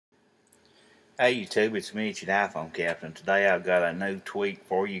Hey YouTube, it's me, it's your iPhone Captain. Today I've got a new tweak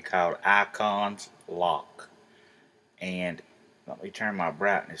for you called iConsLock. And let me turn my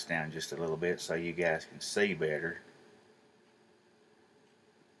brightness down just a little bit so you guys can see better.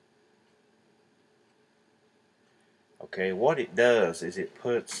 Okay, what it does is it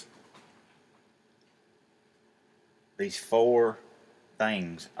puts these four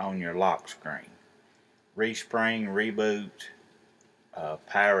things on your lock screen. Respring, reboot,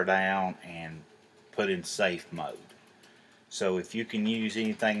 power down, and put in safe mode. So if you can use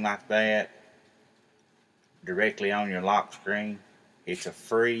anything like that directly on your lock screen, it's a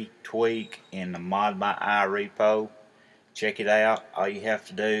free tweak in the Mod by I repo. Check it out. All you have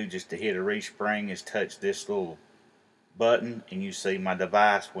to do just to hit a respring is touch this little button and you see my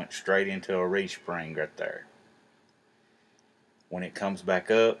device went straight into a respring right there. When it comes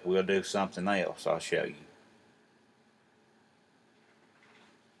back up, we'll do something else. I'll show you.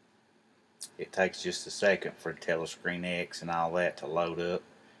 It takes just a second for Telescreen X and all that to load up.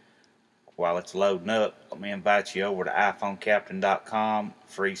 While it's loading up, let me invite you over to iPhoneCaptain.com,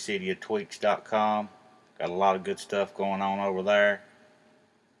 freeCydiaTweaks.com. Got a lot of good stuff going on over there.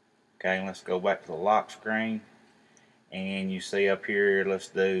 Okay, let's go back to the lock screen. And you see up here, let's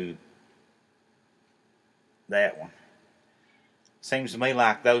do that one. Seems to me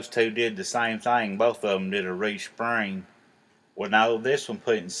like those two did the same thing. Both of them did a respring. Well, no, this one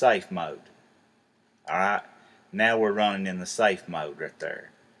put it in safe mode. Alright, now we're running in the safe mode right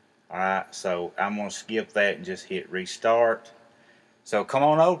there. Alright, so I'm going to skip that and just hit restart. So come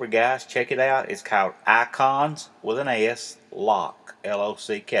on over, guys, check it out. It's called iCons with an S, Lock,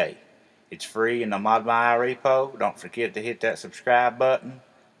 L-O-C-K. It's free in the Mod by I repo. Don't forget to hit that subscribe button,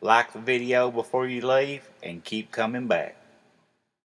 like the video before you leave, and keep coming back.